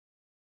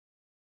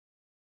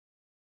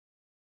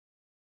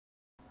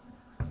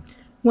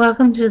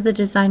Welcome to the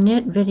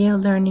DesignaKnit video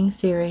learning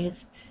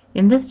series.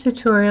 In this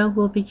tutorial,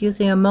 we'll be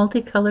using a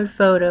multicolored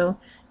photo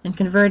and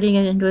converting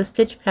it into a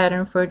stitch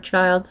pattern for a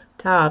child's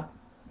top.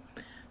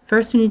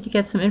 First, we need to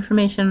get some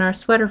information on our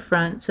sweater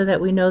front so that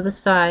we know the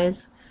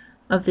size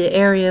of the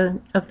area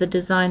of the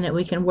design that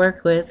we can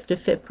work with to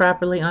fit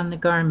properly on the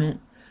garment.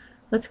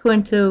 Let's go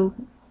into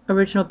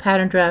original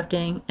pattern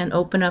drafting and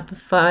open up a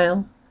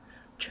file,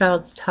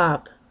 child's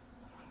top.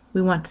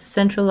 We want to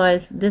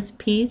centralize this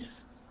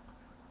piece,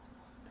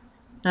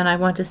 and I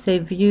want to say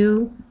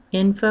view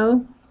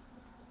info,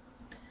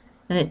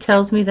 and it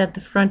tells me that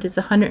the front is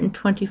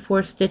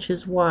 124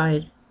 stitches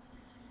wide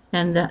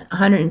and the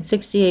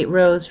 168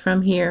 rows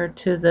from here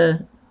to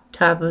the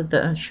top of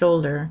the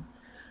shoulder.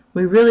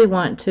 We really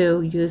want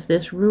to use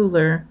this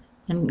ruler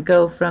and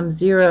go from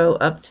 0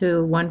 up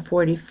to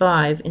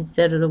 145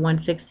 instead of the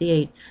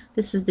 168.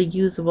 This is the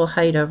usable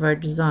height of our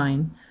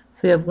design.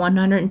 So we have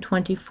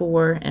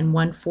 124 and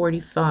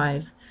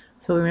 145.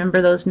 So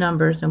remember those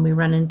numbers, and we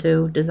run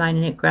into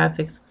DesignaKnit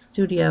Graphics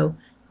Studio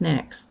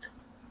next.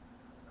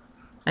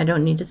 I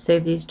don't need to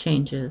save these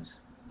changes.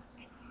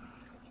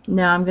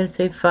 Now I'm going to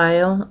say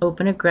File,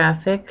 Open a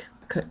Graphic.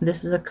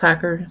 This is a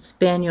Cocker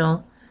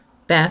Spaniel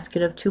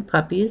basket of 2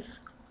 puppies.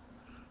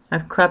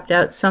 I've cropped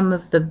out some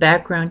of the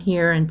background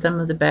here and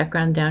some of the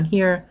background down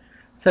here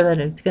so that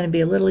it's going to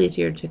be a little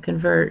easier to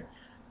convert.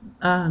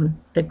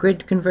 The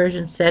grid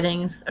conversion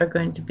settings are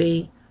going to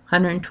be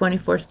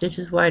 124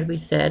 stitches wide, we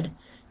said.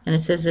 And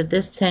it says at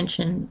this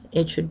tension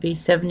it should be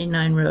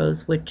 79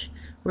 rows, which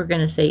we're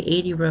going to say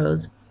 80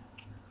 rows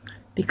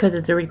because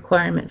it's a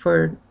requirement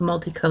for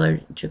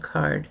multicolored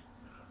jacquard.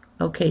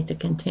 OK to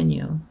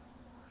continue.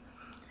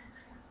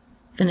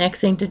 The next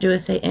thing to do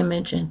is say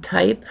image and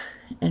type,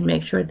 and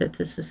make sure that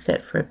this is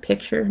set for a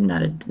picture,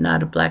 not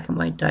a black and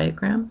white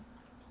diagram.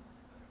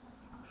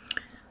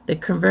 The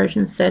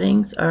conversion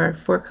settings are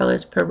 4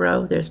 colors per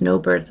row. There's no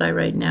bird's eye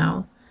right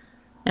now,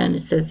 and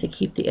it says to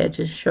keep the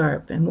edges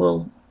sharp, and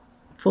we'll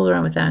fool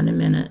around with that in a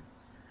minute.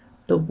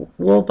 The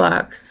wool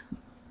box,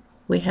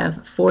 we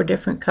have 4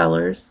 different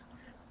colors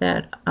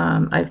that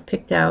I've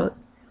picked out.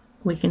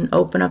 We can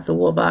open up the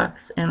wool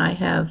box, and I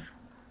have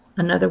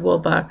another wool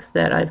box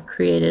that I've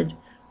created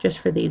just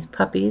for these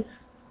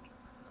puppies,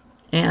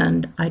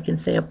 and I can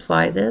say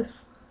apply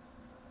this,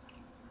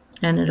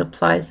 and it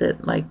applies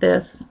it like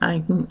this. I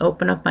can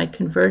open up my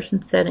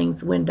conversion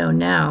settings window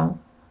now,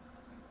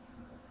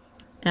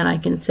 and I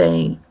can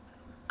say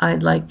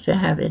I'd like to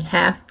have it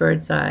half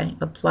bird's eye,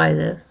 apply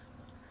this,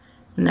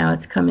 and now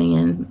it's coming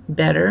in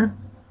better.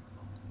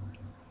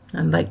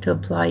 I'd like to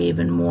apply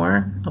even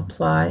more,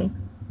 apply,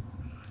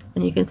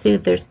 and you can see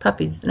that there's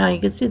puppies. Now you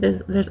can see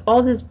there's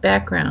all this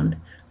background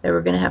that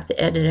we're going to have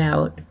to edit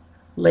out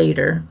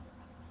later.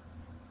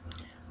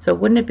 So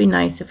wouldn't it be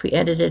nice if we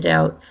edited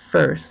out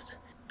first?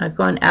 I've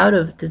gone out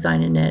of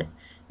DesignaKnit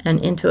and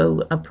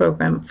into a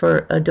program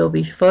for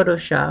Adobe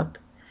Photoshop,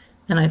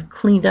 and I've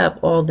cleaned up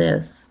all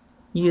this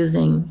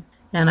using,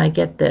 and I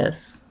get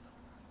this.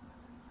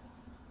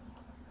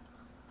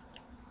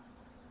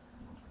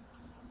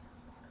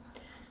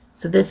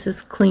 So this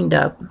is cleaned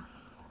up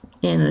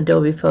in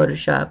Adobe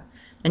Photoshop,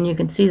 and you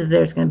can see that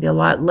there's going to be a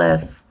lot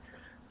less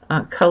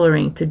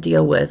coloring to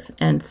deal with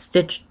and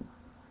stitch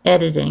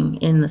editing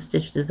in the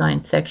stitch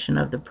design section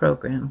of the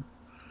program.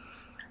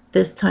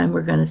 This time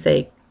we're going to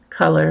say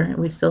color.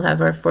 We still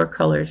have our 4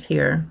 colors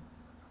here.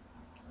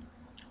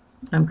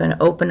 I'm going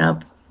to open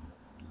up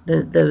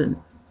the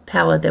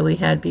palette that we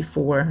had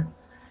before,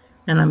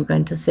 and I'm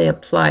going to say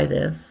apply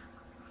this,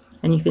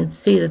 and you can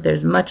see that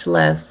there's much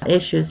less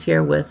issues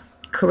here with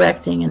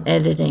correcting and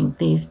editing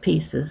these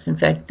pieces. In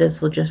fact, this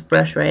will just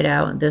brush right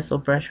out, and this will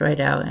brush right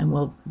out, and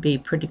we'll be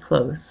pretty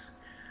close.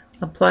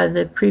 Apply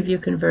the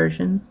preview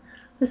conversion.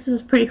 This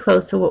is pretty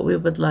close to what we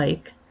would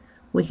like.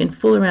 We can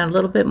fool around a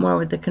little bit more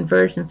with the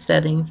conversion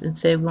settings and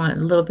say we want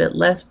a little bit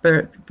less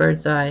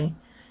bird's eye,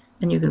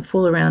 and you can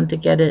fool around to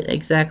get it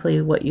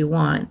exactly what you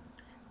want.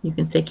 You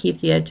can say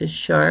keep the edges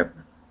sharp,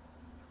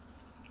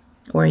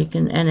 or you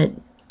can, and it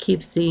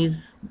keeps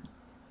these,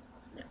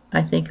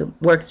 I think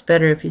it works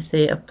better if you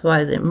say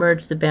apply the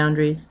merge the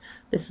boundaries.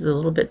 This is a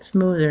little bit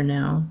smoother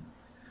now.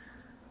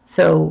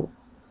 So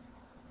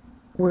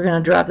we're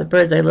going to drop the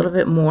bird's eye a little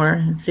bit more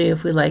and see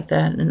if we like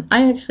that. And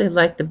I actually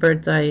like the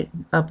bird's eye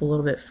up a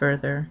little bit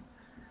further.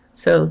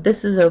 So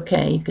this is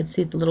okay. You can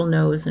see the little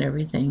nose and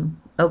everything.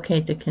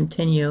 Okay to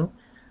continue.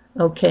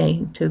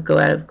 Okay to go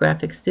out of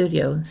Graphic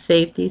Studio.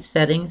 Save these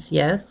settings,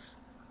 yes.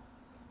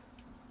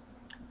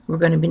 We're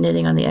going to be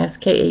knitting on the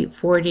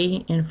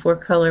SK840 in 4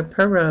 color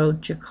per row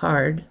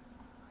jacquard.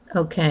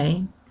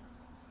 Okay.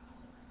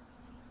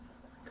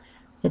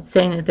 It's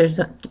saying that there's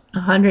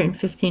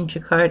 115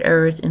 jacquard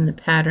errors in the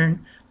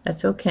pattern.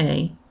 That's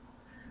okay.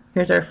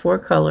 Here's our 4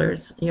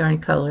 colors, yarn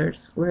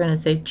colors. We're going to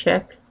say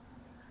check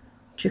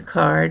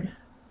jacquard,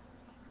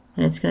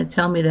 and it's going to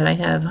tell me that I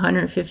have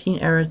 115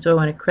 errors. Do I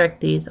want to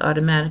correct these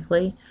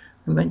automatically?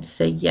 I'm going to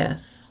say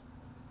yes.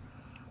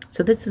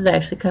 So this has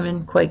actually come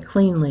in quite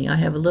cleanly. I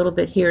have a little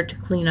bit here to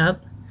clean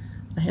up.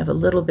 I have a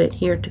little bit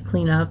here to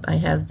clean up. I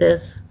have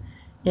this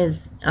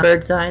is a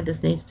bird's eye.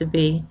 This needs to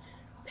be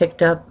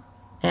picked up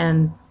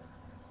and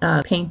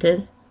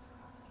painted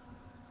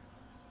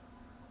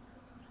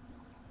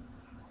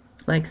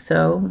like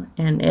so,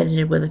 and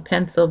edited with a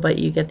pencil, but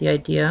you get the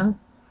idea.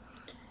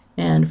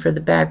 And for the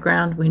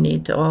background, we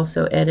need to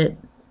also edit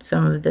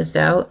some of this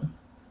out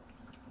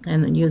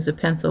and then use a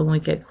pencil when we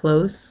get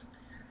close.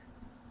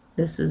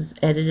 This is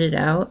edited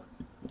out.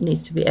 It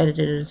needs to be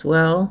edited as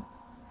well.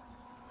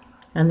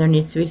 And there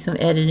needs to be some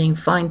editing,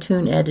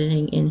 fine-tune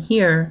editing in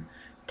here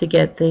to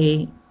get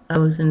the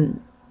nose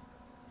and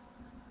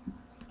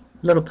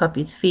little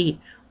puppy's feet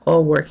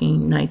all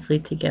working nicely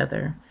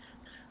together.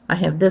 I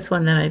have this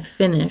one that I've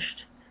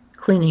finished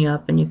cleaning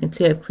up, and you can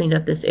see I've cleaned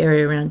up this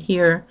area around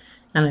here,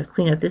 and I've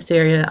cleaned up this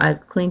area.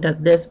 I've cleaned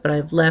up this, but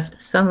I've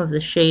left some of the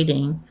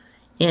shading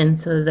in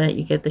so that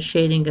you get the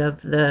shading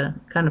of the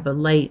kind of a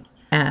light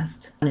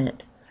cast on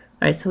it.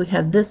 Alright, so we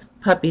have this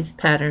puppy's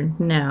pattern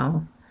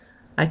now.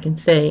 I can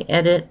say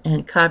edit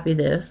and copy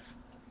this.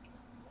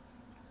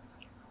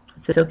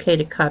 It's okay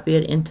to copy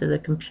it into the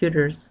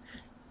computer's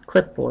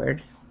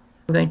clipboard.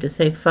 I'm going to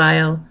say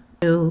File,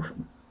 New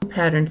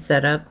Pattern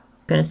Setup.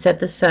 I'm going to set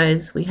the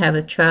size. We have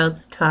a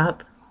child's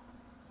top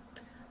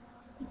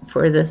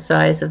for the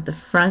size of the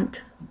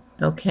front.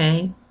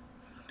 Okay.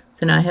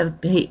 So now I have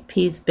a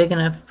piece big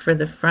enough for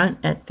the front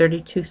at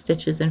 32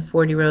 stitches and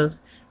 40 rows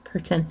per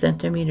 10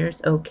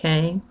 centimeters.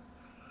 Okay.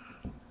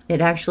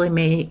 It actually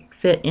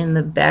makes it in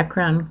the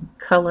background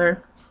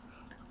color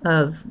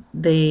of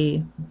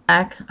the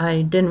back.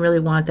 I didn't really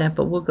want that,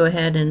 but we'll go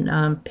ahead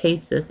and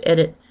paste this,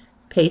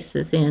 paste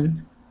this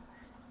in,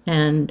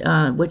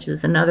 and which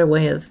is another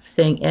way of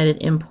saying edit,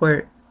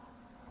 import.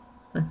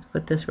 Let's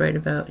put this right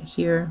about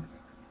here.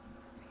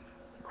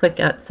 Click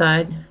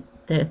outside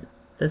the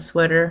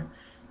sweater,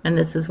 and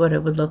this is what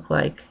it would look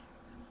like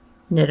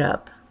knit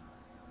up.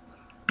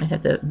 I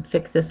have to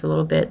fix this a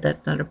little bit.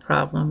 That's not a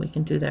problem. We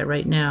can do that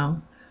right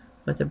now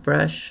with a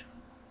brush.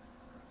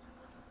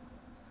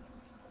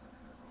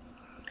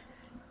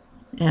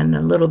 And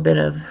a little bit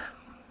of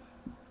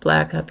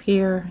black up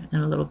here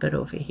and a little bit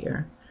over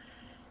here.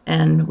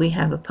 And we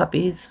have a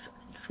puppy's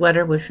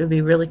sweater, which would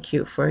be really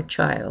cute for a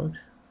child.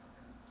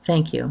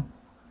 Thank you.